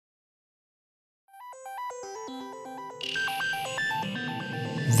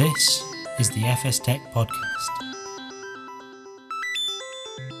This is the FS Tech Podcast.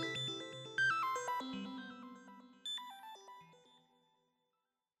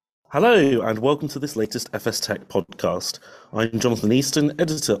 Hello and welcome to this latest FS Tech podcast. I'm Jonathan Easton,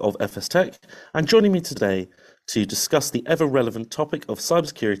 editor of FS Tech, and joining me today to discuss the ever-relevant topic of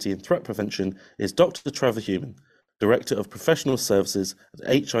cybersecurity and threat prevention is Dr. Trevor Human, Director of Professional Services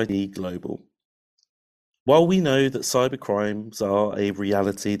at HID Global. While we know that cybercrimes are a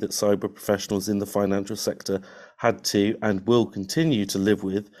reality that cyber professionals in the financial sector had to and will continue to live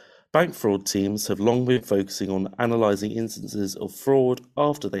with, bank fraud teams have long been focusing on analysing instances of fraud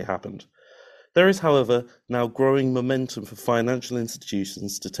after they happened. There is, however, now growing momentum for financial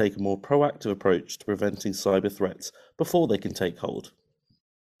institutions to take a more proactive approach to preventing cyber threats before they can take hold.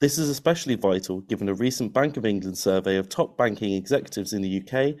 This is especially vital given a recent Bank of England survey of top banking executives in the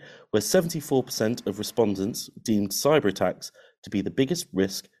UK, where 74% of respondents deemed cyber attacks to be the biggest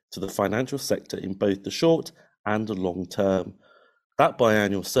risk to the financial sector in both the short and the long term. That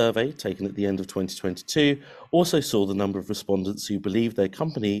biannual survey, taken at the end of 2022, also saw the number of respondents who believe their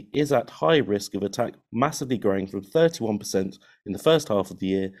company is at high risk of attack massively growing from 31% in the first half of the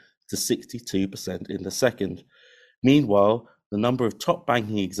year to 62% in the second. Meanwhile, the number of top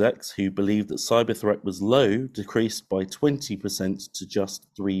banking execs who believed that cyber threat was low decreased by 20% to just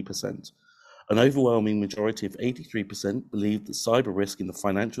 3%. An overwhelming majority of 83% believed that cyber risk in the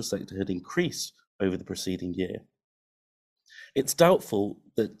financial sector had increased over the preceding year. It's doubtful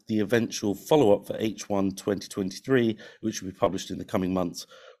that the eventual follow-up for H1 2023, which will be published in the coming months,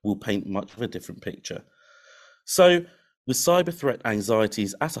 will paint much of a different picture. So, with cyber threat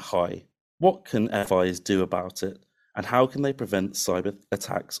anxieties at a high, what can FIs do about it? And how can they prevent cyber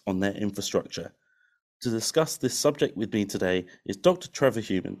attacks on their infrastructure? To discuss this subject with me today is Dr. Trevor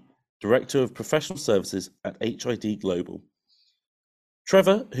Human, Director of Professional Services at HID Global.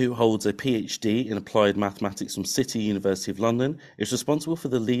 Trevor, who holds a PhD in Applied Mathematics from City University of London, is responsible for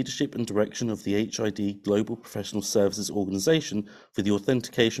the leadership and direction of the HID Global Professional Services Organisation for the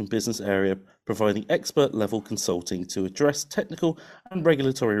authentication business area, providing expert-level consulting to address technical and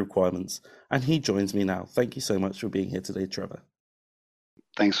regulatory requirements. And he joins me now. Thank you so much for being here today, Trevor.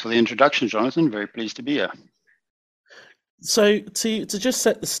 Thanks for the introduction, Jonathan. Very pleased to be here. So to just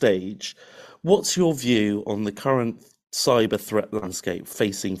set the stage, what's your view on the current cyber threat landscape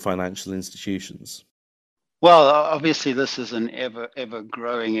facing financial institutions? Well, obviously, this is an ever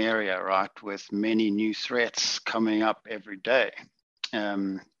growing area, right, with many new threats coming up every day.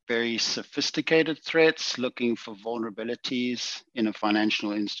 Very sophisticated threats looking for vulnerabilities in a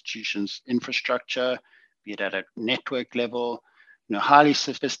financial institution's infrastructure, be it at a network level, highly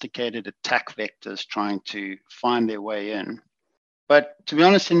sophisticated attack vectors trying to find their way in. But to be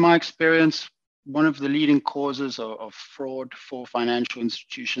honest, in my experience, one of the leading causes of fraud for financial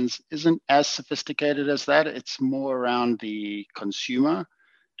institutions isn't as sophisticated as that. It's more around the consumer,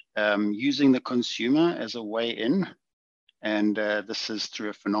 using the consumer as a way in. And this is through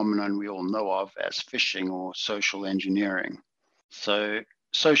a phenomenon we all know of as phishing or social engineering. So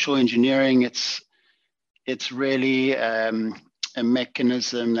social engineering, it's really a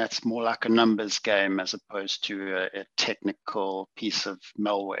mechanism that's more like a numbers game as opposed to a technical piece of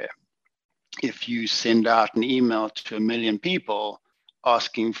malware. If you send out an email to 1 million people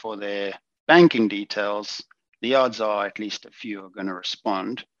asking for their banking details, the odds are at least a few are going to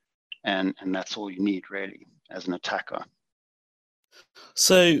respond. And that's all you need, really, as an attacker.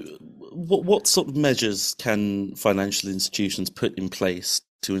 So what sort of measures can financial institutions put in place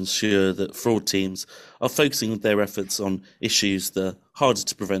to ensure that fraud teams are focusing their efforts on issues that are harder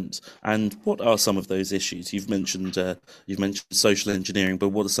to prevent? And what are some of those issues? You've mentioned social engineering, but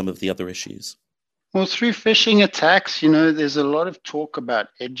what are some of the other issues? Well, through phishing attacks, there's a lot of talk about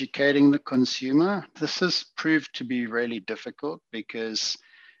educating the consumer. This has proved to be really difficult because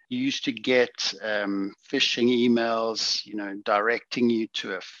you used to get phishing emails, directing you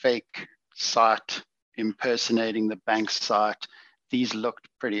to a fake site, impersonating the bank site. These looked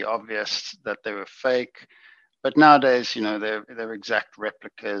pretty obvious that they were fake. But nowadays, they're exact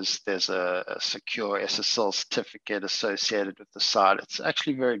replicas. There's a secure SSL certificate associated with the site. It's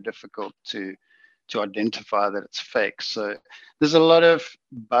actually very difficult to identify that it's fake. So there's a lot of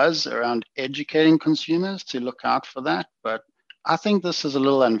buzz around educating consumers to look out for that. But I think this is a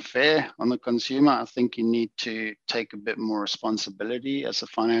little unfair on the consumer. I think you need to take a bit more responsibility as a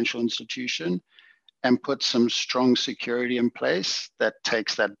financial institution and put some strong security in place that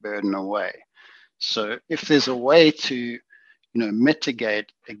takes that burden away. So if there's a way to,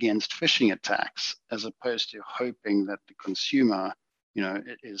 mitigate against phishing attacks, as opposed to hoping that the consumer,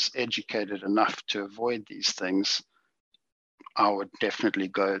 is educated enough to avoid these things, I would definitely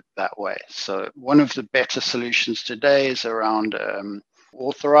go that way. So one of the better solutions today is around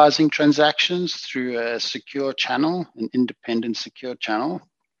authorizing transactions through a secure channel, an independent secure channel.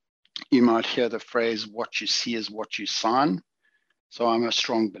 You might hear the phrase, what you see is what you sign. So I'm a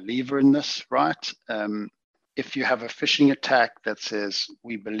strong believer in this, right? If you have a phishing attack that says,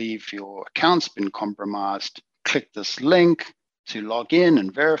 we believe your account's been compromised, click this link to log in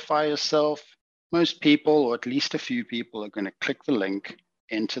and verify yourself. Most people, or at least a few people, are going to click the link,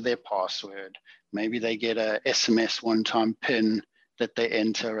 enter their password. Maybe they get a SMS one-time PIN that they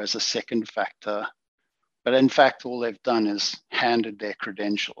enter as a second factor. But in fact, all they've done is handed their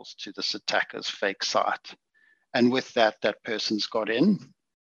credentials to this attacker's fake site. And with that, that person's got in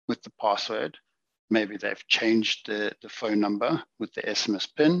with the password. Maybe they've changed the phone number with the SMS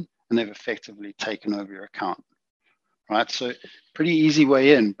PIN, and they've effectively taken over your account, right? So pretty easy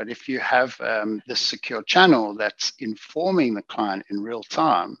way in. But if you have this secure channel that's informing the client in real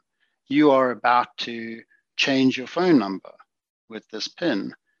time, you are about to change your phone number with this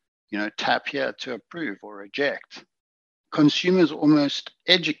PIN, tap here to approve or reject. Consumers almost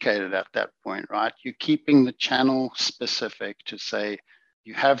educated at that point, right? You're keeping the channel specific to say,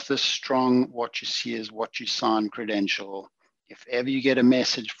 you have this strong, what you see is what you sign credential. If ever you get a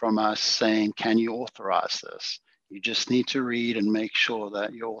message from us saying, can you authorize this? You just need to read and make sure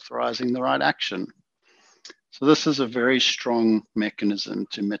that you're authorizing the right action. So this is a very strong mechanism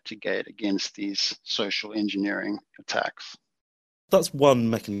to mitigate against these social engineering attacks. That's one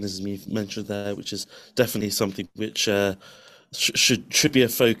mechanism you've mentioned there, which is definitely something which should be a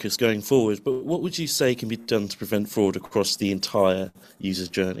focus going forward. But what would you say can be done to prevent fraud across the entire user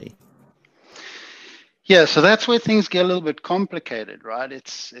journey? Yeah, so that's where things get a little bit complicated, right?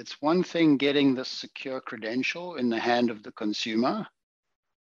 It's one thing getting the secure credential in the hand of the consumer,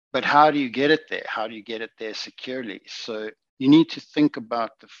 but how do you get it there? How do you get it there securely? So you need to think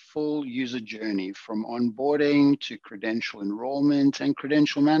about the full user journey from onboarding to credential enrollment and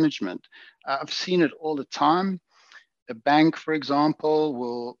credential management. I've seen it all the time. A bank, for example,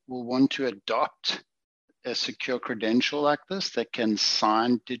 will want to adopt a secure credential like this that can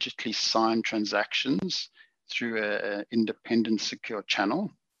digitally sign transactions through an independent secure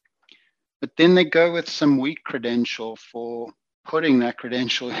channel. But then they go with some weak credential for putting that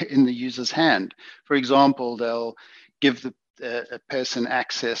credential in the user's hand. For example, they'll give a person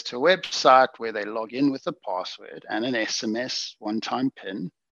access to a website where they log in with a password and an SMS one-time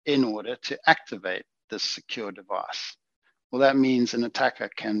PIN in order to activate this secure device. Well, that means an attacker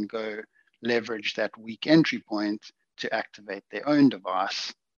can go leverage that weak entry point to activate their own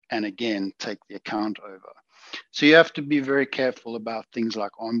device and again, take the account over. So you have to be very careful about things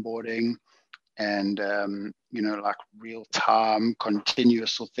like onboarding and like real-time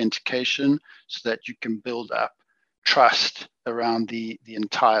continuous authentication so that you can build up trust around the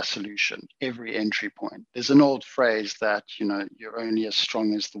entire solution, every entry point. There's an old phrase that, you're only as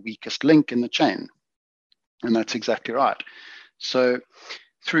strong as the weakest link in the chain. And that's exactly right. So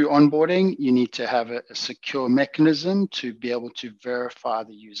through onboarding, you need to have a secure mechanism to be able to verify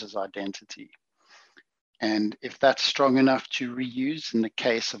the user's identity. And if that's strong enough to reuse in the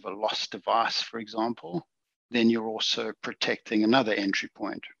case of a lost device, for example, then you're also protecting another entry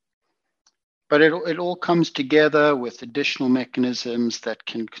point. But it all comes together with additional mechanisms that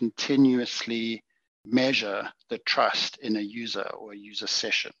can continuously measure the trust in a user or a user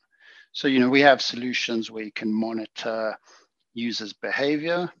session. So, we have solutions where you can monitor users'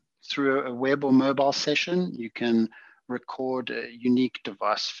 behavior through a web or mobile session. You can record unique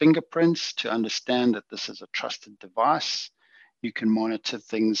device fingerprints to understand that this is a trusted device. You can monitor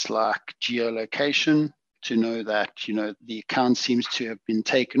things like geolocation to know that, the account seems to have been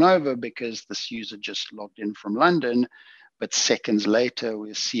taken over because this user just logged in from London, but seconds later,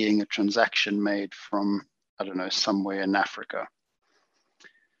 we're seeing a transaction made from, somewhere in Africa.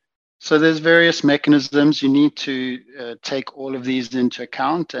 So there's various mechanisms. You need to take all of these into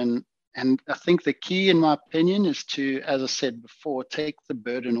account. And I think the key, in my opinion, is to, as I said before, take the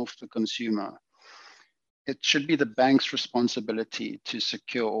burden off the consumer. It should be the bank's responsibility to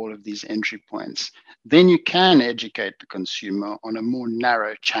secure all of these entry points. Then you can educate the consumer on a more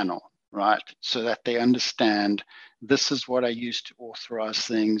narrow channel, right? So that they understand, this is what I use to authorize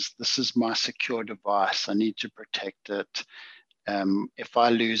things. This is my secure device. I need to protect it. If I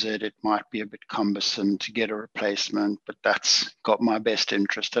lose it, it might be a bit cumbersome to get a replacement, but that's got my best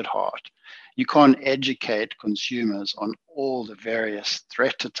interest at heart. You can't educate consumers on all the various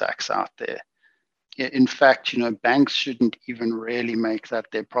threat attacks out there. In fact, banks shouldn't even really make that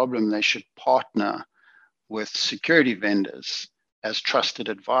their problem. They should partner with security vendors as trusted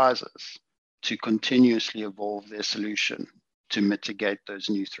advisors to continuously evolve their solution. to mitigate those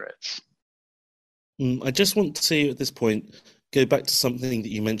new threats. I just want to, at this point, go back to something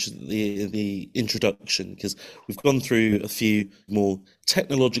that you mentioned at the introduction, because we've gone through a few more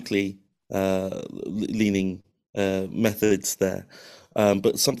technologically leaning methods there,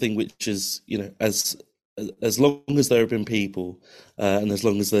 but something which is, as long as there have been people and as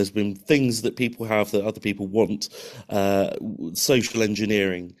long as there's been things that people have that other people want, social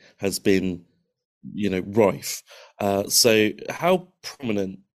engineering has been, rife. So how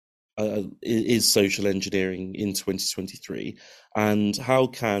prominent is social engineering in 2023, and how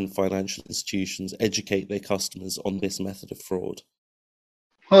can financial institutions educate their customers on this method of fraud?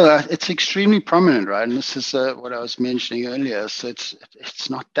 Well, it's extremely prominent, right? And this is what I was mentioning earlier. So it's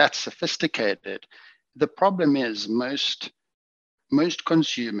not that sophisticated. The problem is most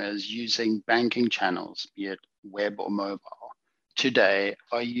consumers using banking channels, be it web or mobile, today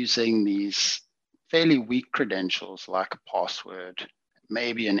are using these fairly weak credentials like a password,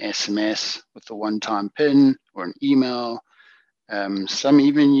 maybe an SMS with a one-time PIN or an email. Some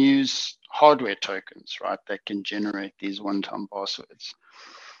even use hardware tokens, right, that can generate these one-time passwords.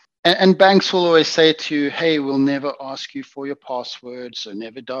 And banks will always say to you, hey, we'll never ask you for your password, so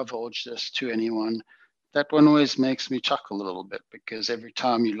never divulge this to anyone. That one always makes me chuckle a little bit, because every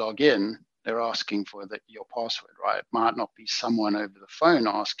time you log in, they're asking for your password, right? It might not be someone over the phone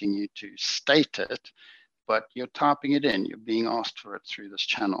asking you to state it, but you're typing it in. You're being asked for it through this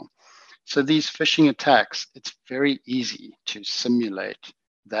channel. So these phishing attacks, it's very easy to simulate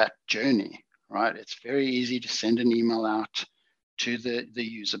that journey, right? It's very easy to send an email out to the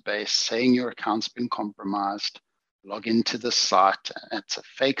user base saying your account's been compromised, log into the site. It's a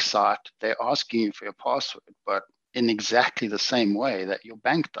fake site. They're asking you for your password, but in exactly the same way that your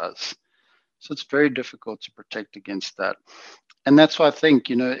bank does. So it's very difficult to protect against that. And that's why I think,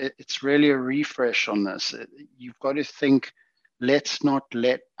 it's really a refresh on this. You've got to think, let's not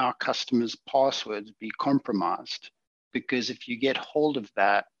let our customers' passwords be compromised, because if you get hold of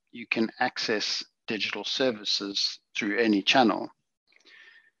that, you can access digital services through any channel.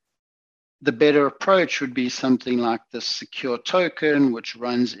 The better approach would be something like this secure token, which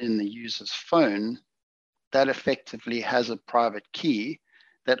runs in the user's phone, that effectively has a private key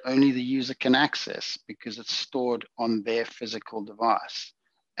that only the user can access because it's stored on their physical device.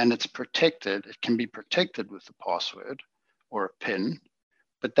 And it's protected. It can be protected with a password or a PIN,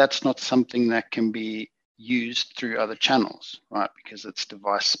 but that's not something that can be used through other channels, right? Because it's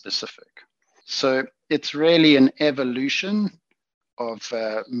device specific. So it's really an evolution of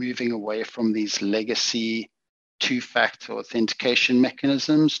moving away from these legacy two-factor authentication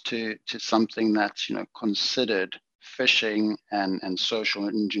mechanisms to something that's considered phishing and social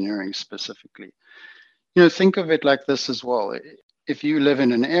engineering specifically. Think of it like this as well. If you live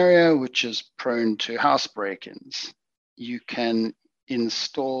in an area which is prone to house break-ins, you can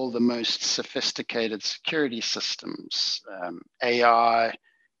install the most sophisticated security systems, AI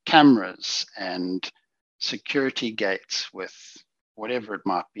cameras and security gates with whatever it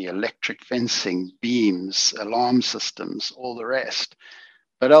might be, electric fencing, beams, alarm systems, all the rest.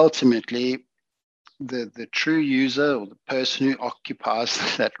 But ultimately, the true user or the person who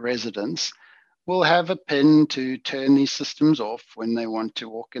occupies that residence will have a PIN to turn these systems off when they want to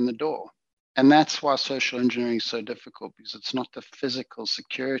walk in the door. And that's why social engineering is so difficult, because it's not the physical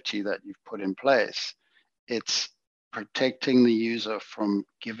security that you've put in place. It's protecting the user from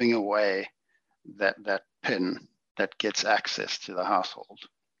giving away that PIN that gets access to the household.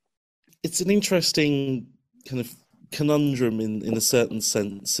 It's an interesting kind of conundrum in a certain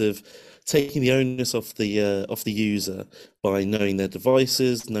sense of taking the onus off the user by knowing their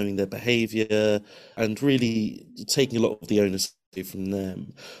devices, knowing their behavior, and really taking a lot of the onus away from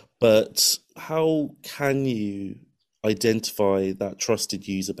them. But how can you identify that trusted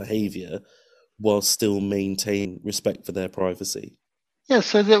user behavior while still maintaining respect for their privacy? Yeah,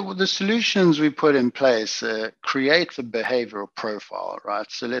 so the solutions we put in place create the behavioral profile, right?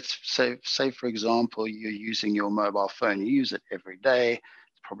 So let's say, for example, you're using your mobile phone. You use it every day.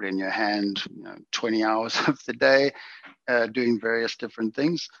 It's probably in your hand, 20 hours of the day, doing various different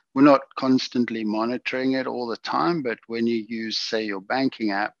things. We're not constantly monitoring it all the time, but when you use, say, your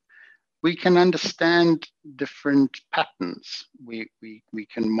banking app, we can understand different patterns. We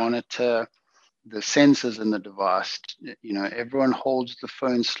can monitor the sensors in the device. Everyone holds the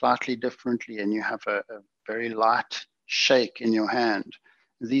phone slightly differently, and you have a very light shake in your hand.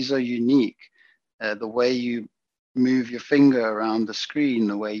 These are unique. The way you move your finger around the screen,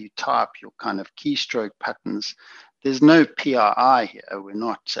 the way you type, your kind of keystroke patterns. There's no PII here. We're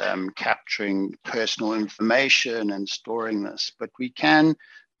not capturing personal information and storing this, but we can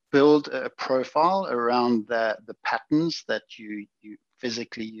build a profile around the patterns that you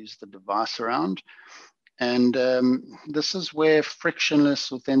physically use the device around. And this is where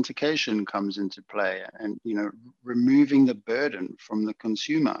frictionless authentication comes into play, and removing the burden from the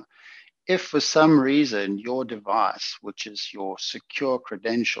consumer. If for some reason your device, which is your secure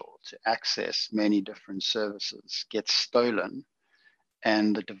credential to access many different services, gets stolen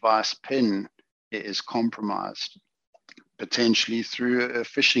and the device PIN is compromised, potentially through a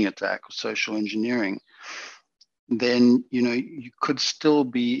phishing attack or social engineering, then you could still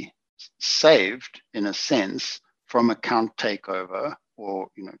be saved in a sense from account takeover or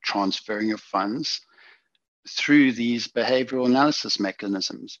transferring of funds through these behavioral analysis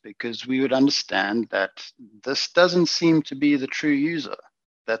mechanisms, because we would understand that this doesn't seem to be the true user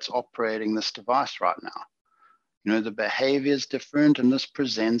that's operating this device right now. The behavior is different and this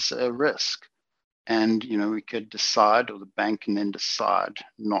presents a risk. And we could decide, or the bank can then decide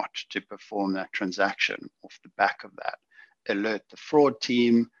not to perform that transaction off the back of that. Alert the fraud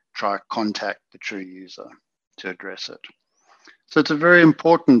team, try contact the true user to address it. So it's a very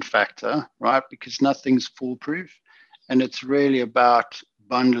important factor, right? Because nothing's foolproof. And it's really about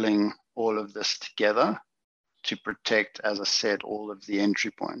bundling all of this together to protect, as I said, all of the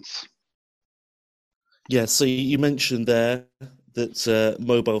entry points. Yeah, so you mentioned there that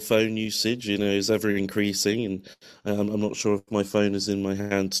mobile phone usage, is ever increasing, and I'm not sure if my phone is in my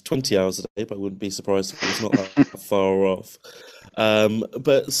hand 20 hours a day, but I wouldn't be surprised if it's not that far off.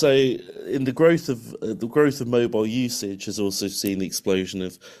 But so in the growth of mobile usage has also seen the explosion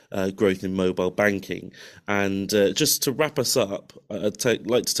of growth in mobile banking. And just to wrap us up, I'd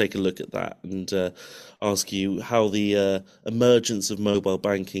like to take a look at that and ask you how the emergence of mobile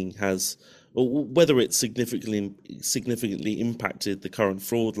banking has, or whether it's significantly impacted the current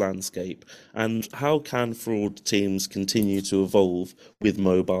fraud landscape, and how can fraud teams continue to evolve with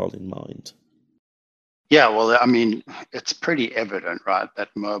mobile in mind? Yeah, well, I mean, it's pretty evident, right,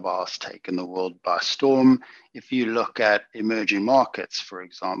 that mobile's taken the world by storm. If you look at emerging markets, for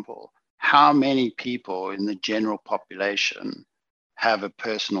example, how many people in the general population have a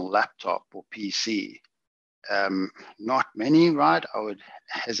personal laptop or PC? Not many, right? I would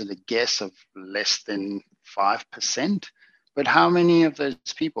hazard a guess of less than 5%. But how many of those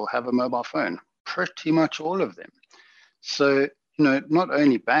people have a mobile phone? Pretty much all of them. So, not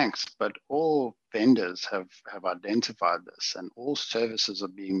only banks, but all vendors have identified this, and all services are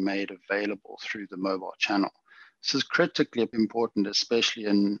being made available through the mobile channel. This is critically important, especially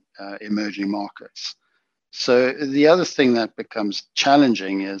in emerging markets. So the other thing that becomes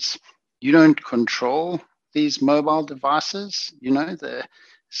challenging is you don't control these mobile devices.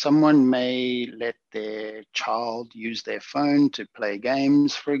 Someone may let their child use their phone to play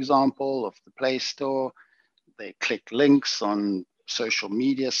games, for example, off the Play Store. They click links on social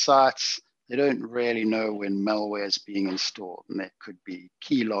media sites. They don't really know when malware is being installed, and there could be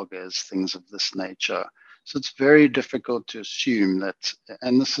keyloggers, things of this nature. So it's very difficult to assume that,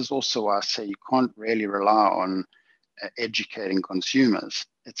 and this is also why I say you can't really rely on educating consumers.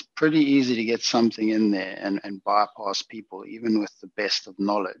 It's pretty easy to get something in there and bypass people, even with the best of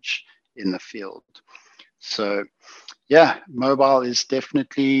knowledge in the field. So yeah, mobile is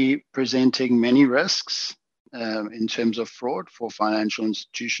definitely presenting many risks in terms of fraud for financial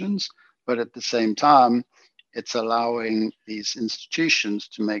institutions, but at the same time, it's allowing these institutions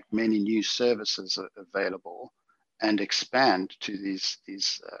to make many new services available and expand to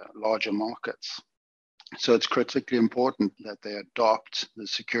these larger markets. So it's critically important that they adopt the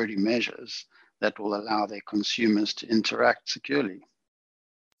security measures that will allow their consumers to interact securely.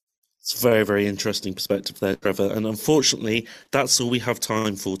 It's a very, very interesting perspective there, Trevor. And unfortunately, that's all we have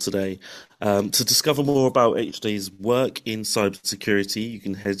time for today. To discover more about HID's work in cybersecurity, you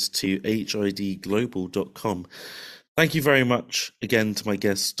can head to hidglobal.com. Thank you very much again to my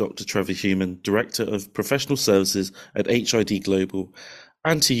guest, Dr. Trevor Human, Director of Professional Services at HID Global,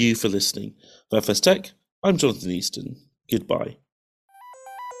 and to you for listening. For FS Tech, I'm Jonathan Easton. Goodbye.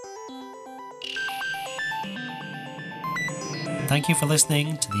 Thank you for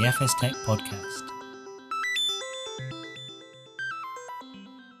listening to the FS Tech podcast.